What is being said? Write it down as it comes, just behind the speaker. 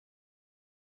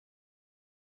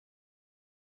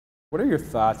What are your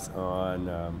thoughts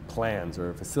on plans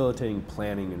or facilitating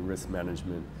planning and risk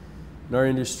management? In our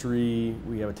industry,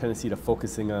 we have a tendency to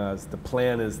focusing on the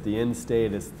plan is the end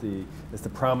state, it's the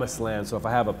promised land. So if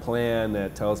I have a plan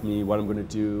that tells me what I'm going to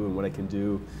do and what I can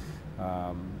do,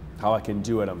 how I can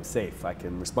do it, I'm safe. I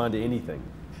can respond to anything.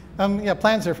 Yeah,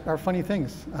 plans are funny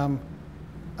things.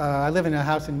 I live in a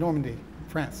house in Normandy,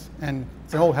 France, and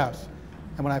it's an old house.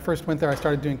 And when I first went there, I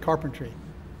started doing carpentry.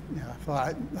 Yeah, I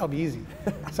thought that'll be easy.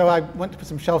 So I went to put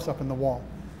some shelves up in the wall,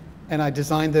 and I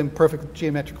designed them perfect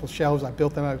geometrical shelves. I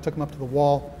built them. I took them up to the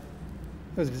wall.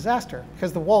 It was a disaster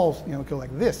because the walls, go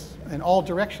like this in all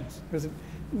directions. It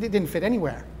didn't fit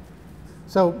anywhere.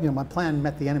 So my plan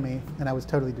met the enemy, and I was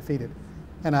totally defeated.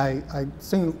 And I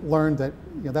soon learned that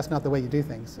that's not the way you do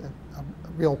things. A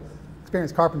real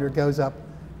experienced carpenter goes up,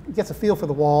 gets a feel for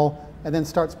the wall, and then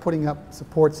starts putting up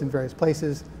supports in various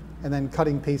places, and then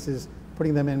cutting pieces,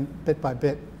 putting them in bit by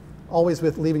bit, always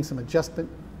with leaving some adjustment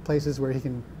places where he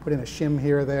can put in a shim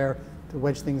here or there to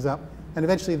wedge things up. And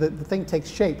eventually the thing takes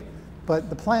shape,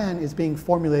 but the plan is being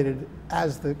formulated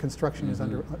as the construction is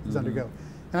undergo.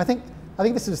 And I think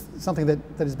this is something that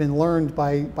has been learned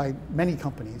by many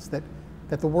companies, that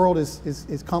the world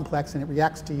is complex and it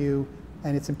reacts to you,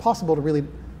 and it's impossible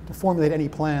to formulate any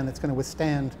plan that's going to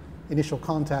withstand initial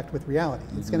contact with reality.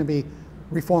 It's going to be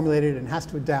reformulated and has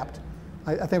to adapt.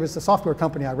 I think it was a software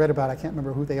company I read about, I can't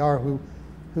remember who they are, who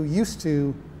used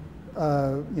to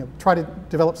try to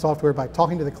develop software by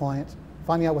talking to the client,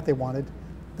 finding out what they wanted,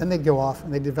 then they'd go off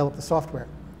and they'd develop the software.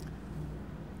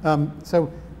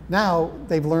 So now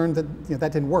they've learned that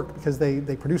that didn't work because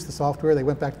they produced the software, they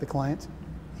went back to the client,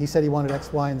 he said he wanted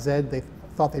X, Y, and Z, they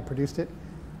thought they produced it.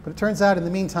 But it turns out in the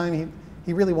meantime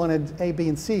he really wanted A, B,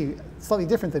 and C, slightly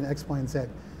different than X, Y, and Z.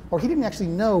 Or he didn't actually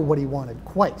know what he wanted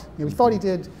quite. He thought he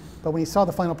did, but when he saw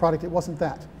the final product, it wasn't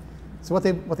that. So what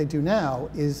they do now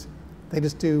is they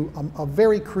just do a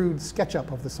very crude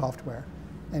SketchUp of the software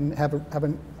and have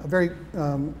a very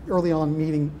early on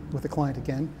meeting with the client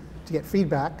again to get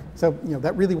feedback. So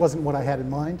that really wasn't what I had in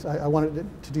mind. I wanted it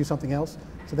to do something else.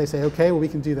 So they say, okay, well, we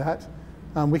can do that.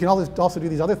 We can also do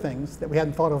these other things that we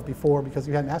hadn't thought of before because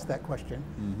you hadn't asked that question.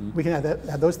 We can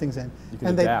add those things in. You can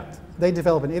adapt. They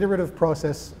develop an iterative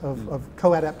process of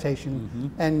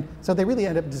co-adaptation, and so they really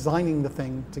end up designing the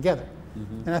thing together.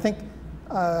 And I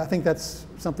think that's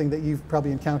something that you've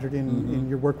probably encountered in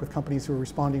your work with companies who are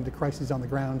responding to crises on the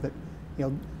ground. That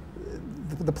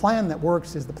the plan that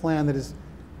works is the plan that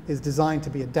is designed to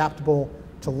be adaptable,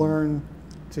 to learn,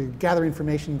 to gather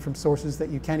information from sources that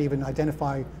you can't even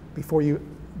identify before you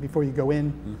go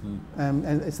in,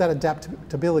 and it's that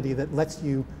adaptability that lets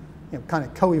you, kind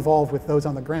of co-evolve with those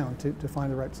on the ground to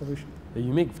find the right solution.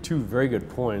 You make two very good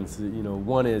points.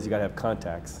 One is you got to have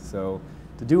contacts. So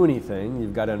to do anything,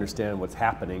 you've got to understand what's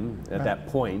happening at that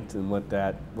point and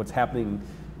what's happening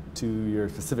to your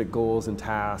specific goals and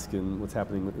tasks and what's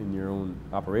happening in your own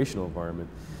operational environment.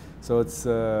 So it's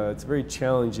very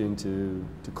challenging to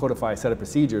codify a set of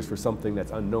procedures for something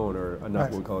that's unknown or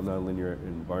what we call a nonlinear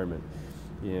environment.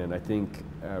 And I think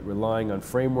relying on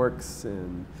frameworks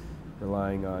and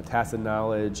relying on tacit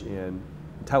knowledge and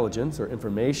intelligence or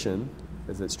information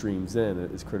as it streams in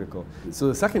is critical. So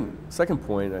the second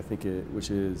point, I think,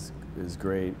 which is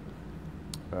great,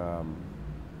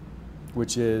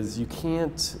 which is you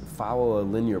can't follow a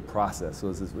linear process. So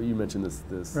this is what you mentioned,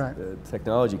 this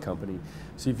technology company.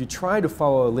 So if you try to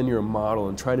follow a linear model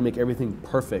and try to make everything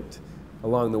perfect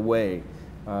along the way,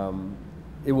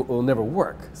 it will never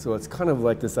work. So it's kind of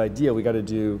like this idea we got to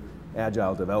do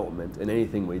agile development in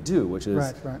anything we do, which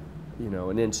is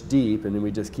an inch deep, and then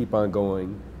we just keep on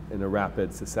going in a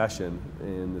rapid succession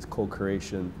in this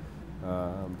co-creation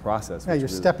process. Yeah, you're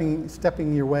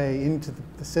stepping your way into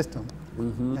the system,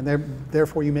 and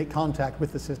therefore you make contact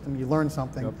with the system. You learn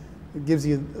something. It gives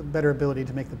you a better ability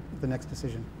to make the next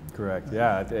decision. Correct.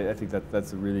 Yeah, I think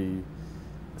that's a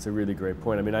really great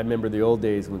point. I mean, I remember the old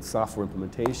days when software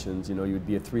implementations, you would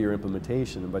be a 3-year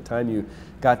implementation, and by the time you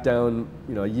got down,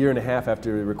 a year and a half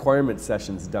after the requirement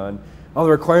session's done, all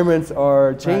the requirements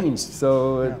are changed.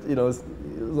 So it was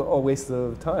all a waste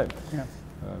of time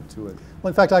to it. Well,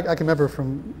 in fact, I can remember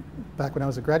from back when I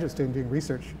was a graduate student doing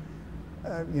research,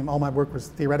 all my work was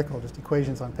theoretical, just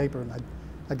equations on paper, and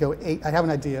I'd have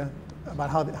an idea about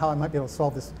how I might be able to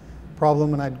solve this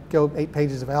problem, and I'd go 8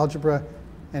 pages of algebra,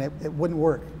 and it wouldn't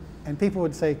work. And people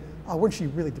would say, oh, weren't you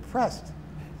really depressed?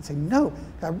 I'd say, no,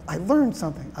 I learned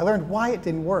something. I learned why it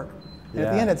didn't work. And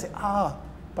at the end, I'd say,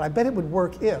 but I bet it would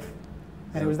work if.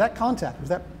 And it was that contact, it was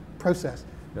that process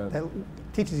that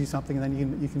teaches you something, and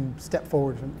then you can step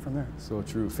forward from there. So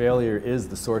true. Failure is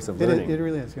the source of learning. It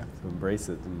really is, yeah. So embrace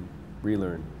it and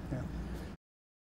relearn. Yeah.